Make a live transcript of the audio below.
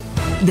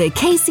The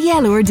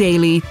KCLR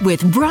Daily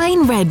with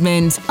Brian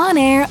Redmond. On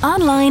air,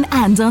 online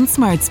and on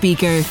smart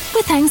speaker.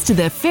 With thanks to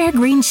the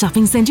Fairgreen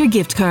Shopping Centre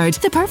gift card.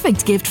 The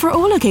perfect gift for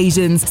all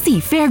occasions.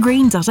 See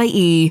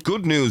fairgreen.ie.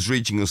 Good news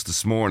reaching us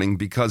this morning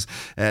because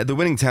the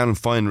winning town and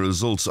final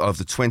results of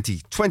the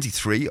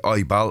 2023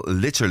 IBAL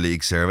Litter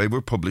League survey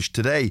were published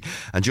today.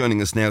 And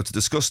joining us now to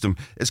discuss them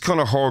is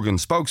Conor Horgan,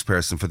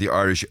 spokesperson for the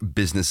Irish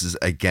Businesses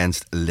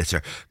Against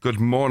Litter. Good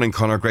morning,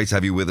 Conor. Great to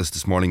have you with us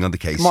this morning on the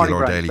KCLR morning,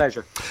 Brian. Daily.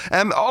 Pleasure.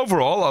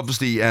 Overall,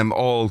 obviously,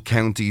 all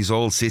counties,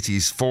 all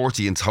cities,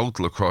 40 in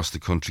total across the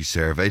country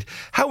surveyed.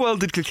 How well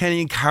did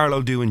Kilkenny and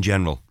Carlow do in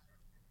general?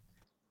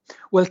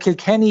 Well,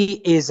 Kilkenny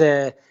is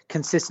a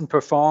consistent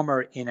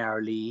performer in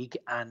our league,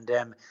 and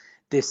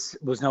this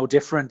was no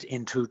different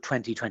into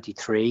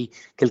 2023.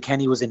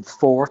 Kilkenny was in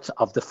fourth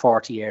of the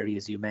 40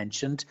 areas you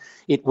mentioned.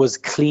 It was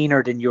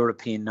cleaner than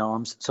European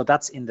norms, so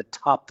that's in the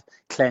top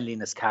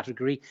cleanliness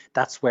category.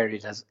 That's where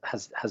it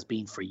has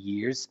been for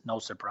years. No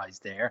surprise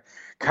there.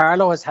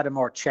 Carlow has had a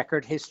more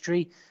checkered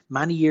history.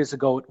 Many years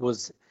ago, it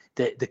was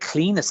the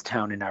cleanest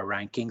town in our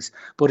rankings,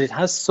 but it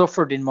has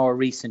suffered in more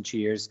recent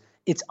years.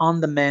 It's on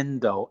the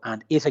mend, though,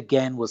 and it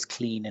again was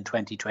clean in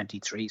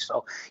 2023.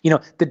 So,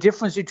 the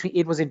difference between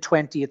it was in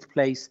 20th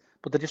place,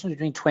 but the difference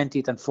between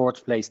 20th and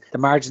 4th place, the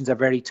margins are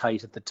very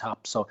tight at the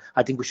top. So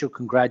I think we should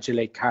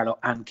congratulate Carlow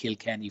and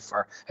Kilkenny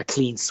for a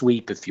clean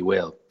sweep, if you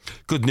will.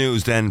 Good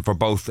news then for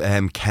both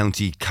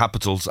county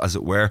capitals, as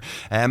it were.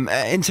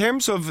 In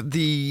terms of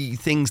the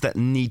things that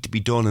need to be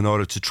done in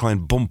order to try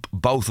and bump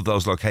both of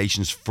those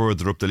locations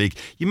further up the league,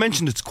 you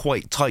mentioned it's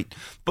quite tight.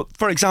 But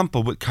for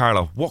example, with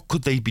Carlow, what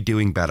could they be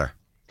doing better?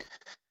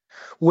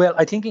 Well,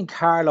 I think in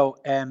Carlow,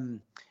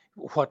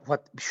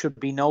 what should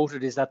be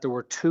noted is that there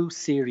were two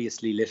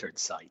seriously littered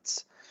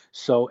sites.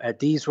 So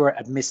these were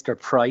at Mr.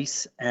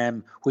 Price,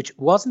 which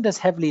wasn't as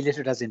heavily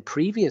littered as in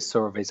previous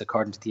surveys,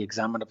 according to the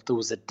Examiner, but there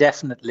was a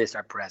definite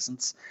litter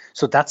presence.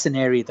 So that's an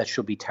area that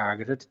should be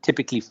targeted.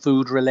 Typically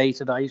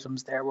food-related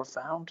items there were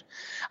found.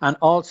 And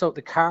also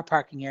the car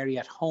parking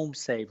area at Home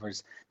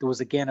Savers, there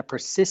was again a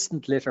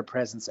persistent litter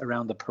presence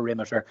around the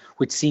perimeter,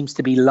 which seems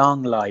to be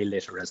long lie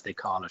litter, as they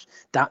call it.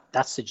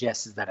 That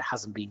suggests that it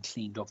hasn't been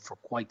cleaned up for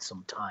quite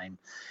some time.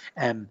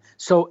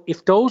 So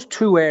if those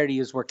two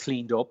areas were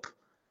cleaned up,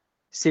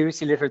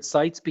 seriously littered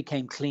sites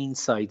became clean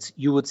sites,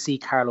 you would see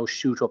Carlow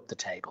shoot up the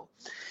table.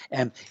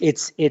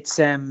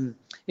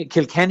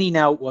 Kilkenny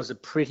now was a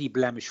pretty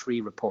blemish-free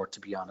report, to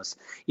be honest.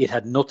 It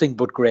had nothing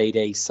but grade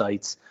A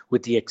sites,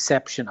 with the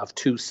exception of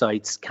two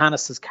sites.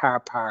 Canis's car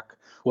park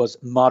was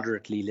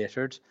moderately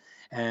littered.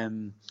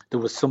 There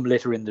was some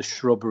litter in the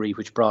shrubbery,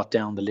 which brought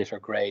down the litter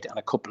grade, and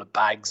a couple of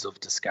bags of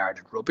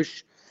discarded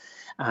rubbish.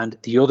 And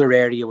the other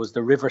area was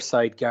the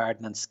Riverside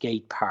Garden and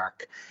Skate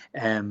Park,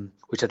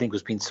 which I think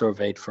was being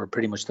surveyed for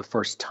pretty much the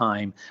first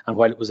time. And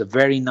while it was a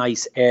very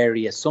nice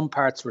area, some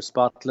parts were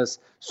spotless,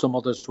 some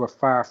others were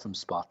far from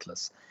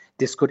spotless.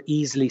 This could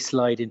easily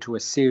slide into a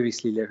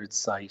seriously littered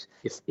site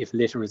if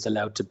litter is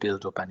allowed to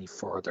build up any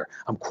further.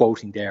 I'm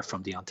quoting there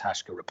from the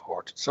Antashka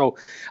report. So,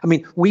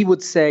 we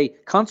would say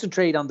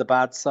concentrate on the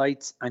bad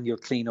sites and you'll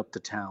clean up the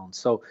town.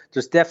 So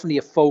there's definitely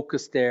a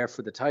focus there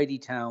for the tidy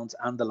towns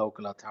and the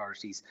local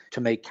authorities to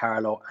make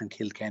Carlow and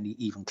Kilkenny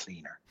even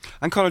cleaner.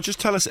 And Conor, just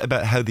tell us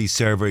about how these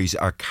surveys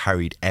are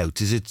carried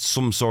out. Is it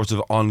some sort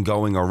of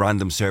ongoing or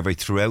random survey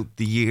throughout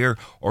the year,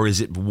 or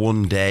is it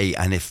one day,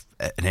 and if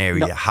an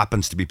area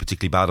happens to be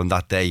particularly bad on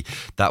that day,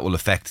 that will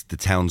affect the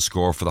town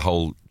score for the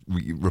whole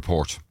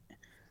report?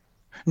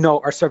 No,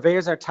 our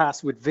surveyors are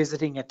tasked with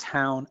visiting a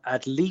town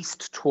at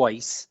least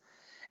twice.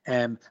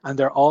 And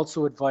they're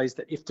also advised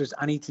that if there's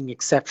anything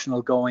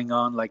exceptional going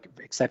on, like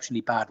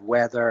exceptionally bad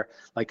weather,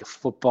 like a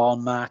football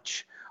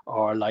match,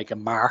 or like a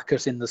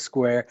market in the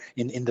square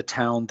in the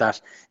town,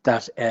 that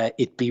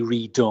it be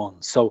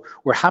redone. So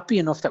we're happy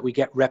enough that we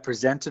get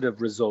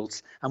representative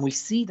results, and we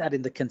see that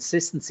in the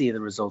consistency of the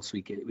results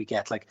we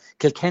get. Like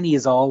Kilkenny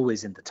is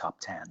always in the top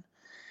 10.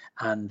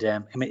 And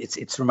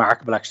it's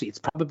remarkable, actually. It's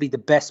probably the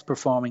best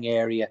performing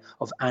area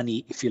of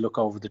any, if you look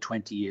over the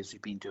 20 years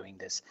we've been doing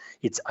this.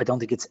 I don't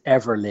think it's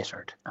ever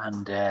littered.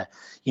 And,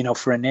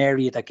 for an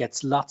area that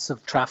gets lots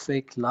of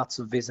traffic, lots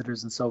of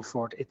visitors and so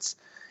forth,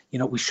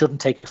 we shouldn't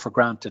take it for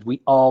granted.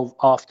 We all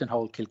often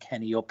hold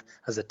Kilkenny up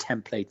as a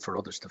template for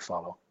others to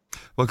follow.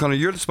 Well, Conor,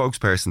 you're the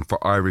spokesperson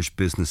for Irish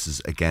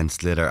Businesses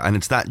Against Litter, and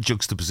it's that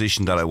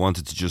juxtaposition that I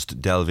wanted to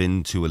just delve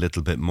into a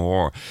little bit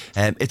more.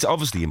 It's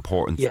obviously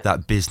important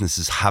that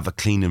businesses have a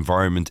clean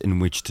environment in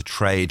which to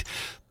trade.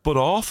 But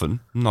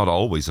often, not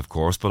always of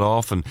course, but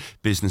often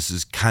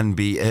businesses can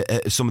be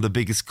some of the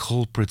biggest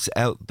culprits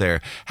out there.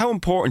 How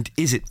important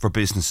is it for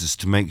businesses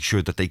to make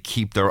sure that they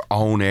keep their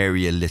own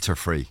area litter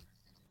free?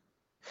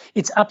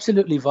 It's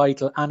absolutely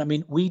vital.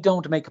 And we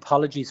don't make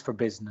apologies for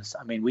business.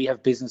 We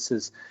have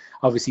businesses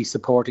obviously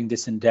supporting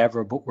this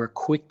endeavour, but we're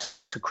quick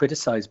to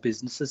criticise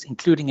businesses,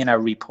 including in our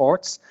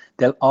reports.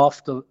 They'll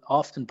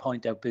often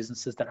point out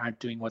businesses that aren't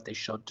doing what they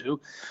should do.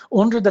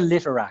 Under the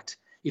Litter Act,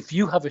 if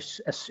you have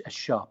a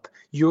shop,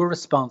 you're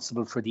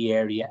responsible for the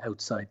area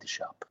outside the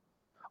shop.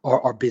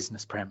 or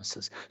business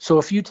premises. So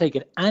if you take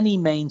it, any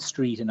main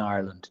street in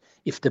Ireland,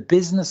 if the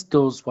business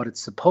does what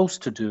it's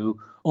supposed to do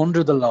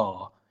under the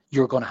law,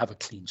 you're going to have a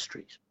clean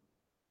street.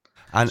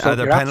 And so are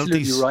there you're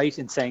penalties? Absolutely right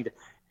in saying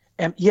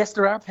that. Yes,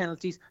 there are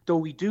penalties, though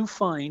we do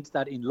find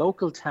that in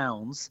local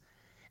towns,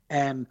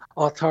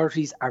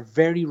 authorities are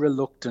very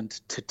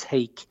reluctant to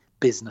take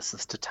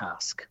businesses to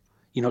task.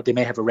 You know, they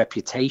may have a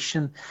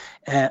reputation.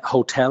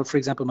 Hotel, for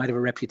example, might have a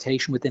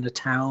reputation within a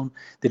town.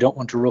 They don't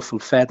want to ruffle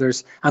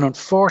feathers. And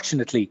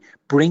unfortunately,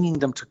 bringing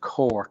them to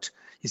court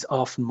is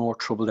often more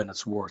trouble than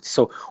it's worth.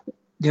 So,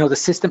 you know, the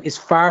system is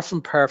far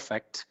from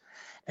perfect.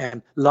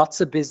 Lots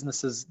of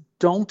businesses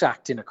don't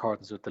act in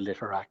accordance with the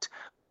Litter Act.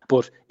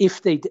 But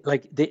if they,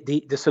 like,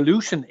 the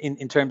solution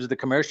in terms of the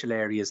commercial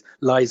areas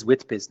lies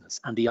with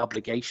business, and the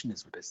obligation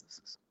is with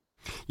businesses.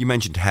 You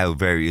mentioned how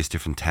various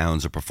different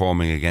towns are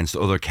performing against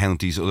other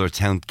counties, other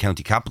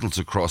county capitals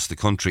across the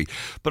country.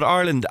 But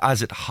Ireland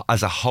as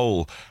a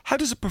whole, how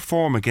does it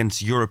perform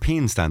against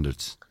European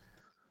standards?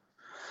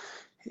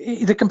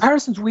 The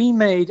comparisons we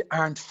made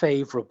aren't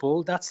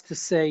favourable. That's to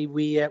say,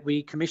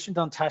 we commissioned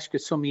on Taishke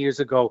some years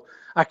ago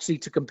actually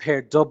to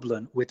compare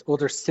Dublin with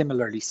other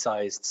similarly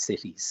sized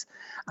cities.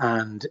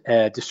 And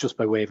this just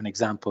by way of an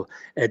example.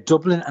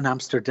 Dublin and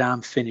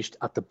Amsterdam finished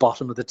at the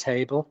bottom of the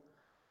table.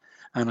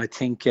 And I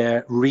think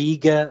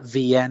Riga,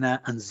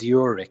 Vienna and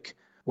Zurich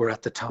were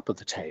at the top of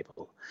the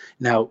table.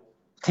 Now,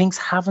 things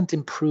haven't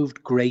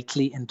improved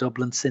greatly in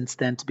Dublin since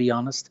then, to be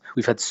honest.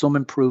 We've had some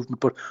improvement,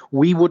 but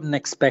we wouldn't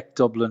expect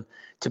Dublin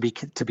to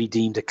be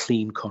deemed a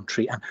clean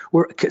country and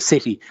we're a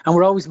city. And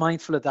we're always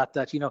mindful of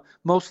that, you know,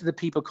 most of the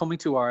people coming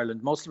to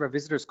Ireland, most of our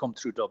visitors come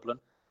through Dublin.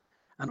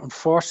 And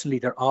unfortunately,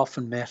 they're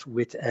often met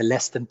with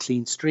less than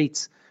clean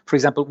streets. For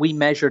example, we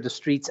measure the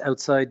streets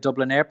outside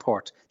Dublin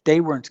Airport. They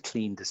weren't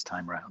clean this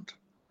time round.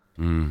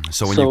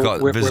 So when you've got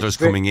visitors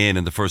coming in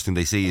and the first thing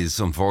they see is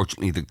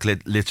unfortunately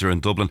the litter in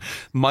Dublin,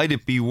 might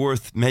it be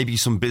worth maybe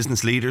some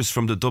business leaders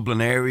from the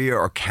Dublin area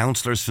or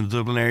councillors from the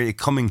Dublin area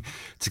coming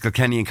to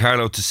Kilkenny and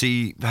Carlow to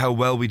see how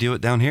well we do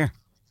it down here?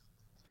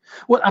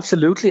 Well,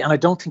 absolutely. And I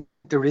don't think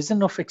there is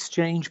enough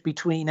exchange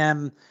between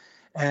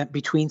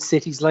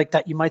cities like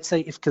that. You might say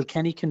if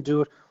Kilkenny can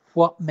do it,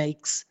 what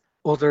makes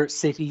other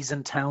cities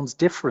and towns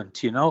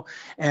different, you know?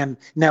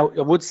 Now,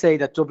 I would say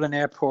that Dublin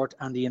Airport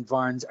and the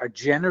environs are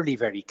generally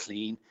very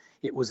clean.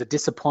 It was a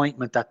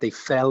disappointment that they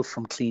fell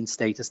from clean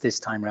status this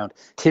time around.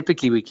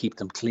 Typically, we keep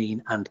them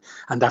clean, and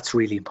that's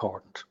really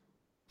important.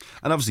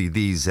 And obviously,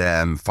 these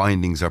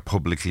findings are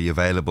publicly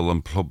available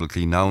and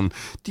publicly known.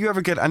 Do you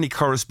ever get any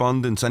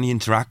correspondence, any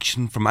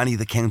interaction from any of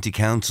the county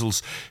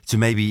councils to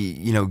maybe,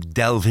 you know,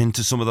 delve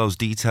into some of those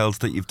details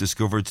that you've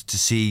discovered to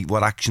see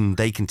what action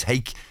they can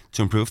take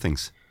to improve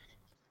things?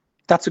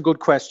 That's a good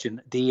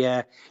question.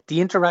 The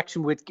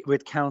interaction with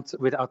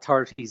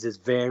authorities is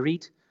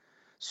varied.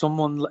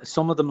 Some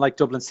of them, like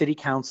Dublin City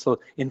Council,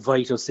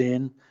 invite us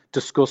in,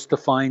 discuss the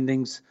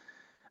findings,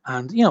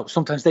 and you know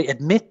sometimes they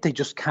admit they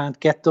just can't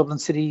get Dublin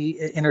City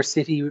inner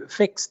city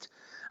fixed,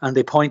 and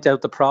they point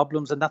out the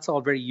problems, and that's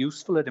all very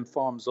useful. It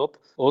informs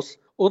us.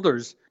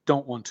 Others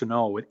don't want to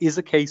know. It is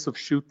a case of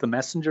shoot the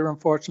messenger,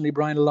 unfortunately,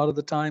 Brian, a lot of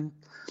the time.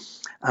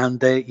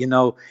 And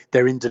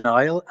they're in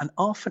denial. And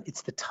often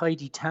it's the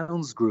tidy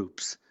towns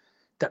groups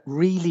that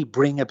really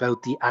bring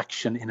about the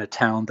action in a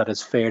town that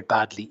has fared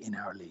badly in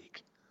our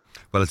league.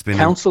 Well, it's been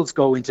councils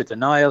go into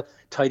denial.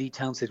 Tidy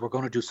towns says we're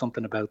going to do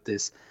something about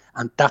this,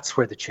 and that's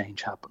where the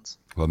change happens.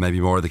 Well,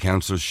 maybe more of the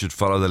councillors should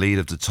follow the lead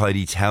of the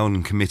tidy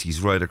town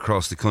committees right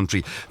across the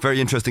country. Very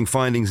interesting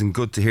findings, and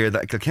good to hear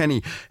that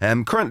Kilkenny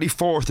currently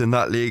fourth in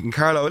that league, and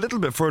Carlow a little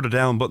bit further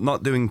down but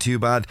not doing too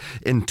bad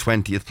in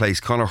 20th place.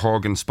 Conor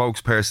Horgan,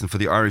 spokesperson for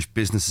the Irish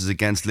Businesses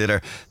Against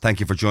Litter,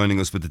 thank you for joining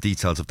us with the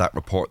details of that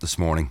report this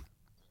morning.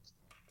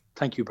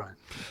 Thank you,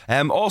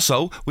 Brian.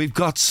 Also, we've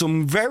got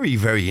some very,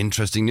 very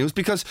interesting news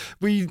because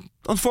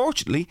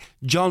unfortunately,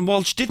 John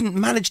Walsh didn't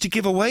manage to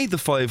give away the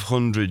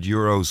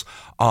 €500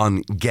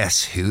 on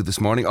Guess Who this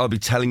morning. I'll be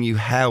telling you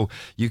how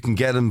you can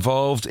get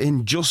involved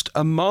in just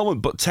a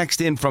moment. But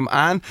text in from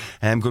Anne.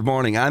 Good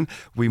morning, Anne.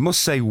 We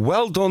must say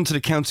well done to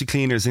the county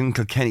cleaners in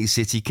Kilkenny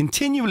City,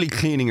 continually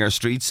cleaning our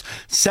streets.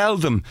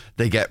 Seldom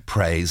they get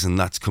praise, and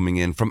that's coming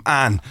in from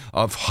Anne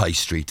of High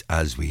Street,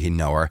 as we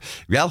know her.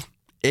 Well,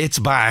 it's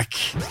back.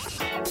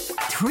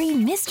 3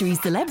 mystery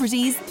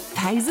celebrities,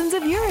 thousands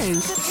of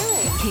euros.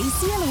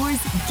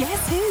 KCLR's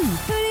Guess Who?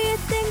 Who do you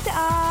think they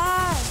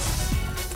are?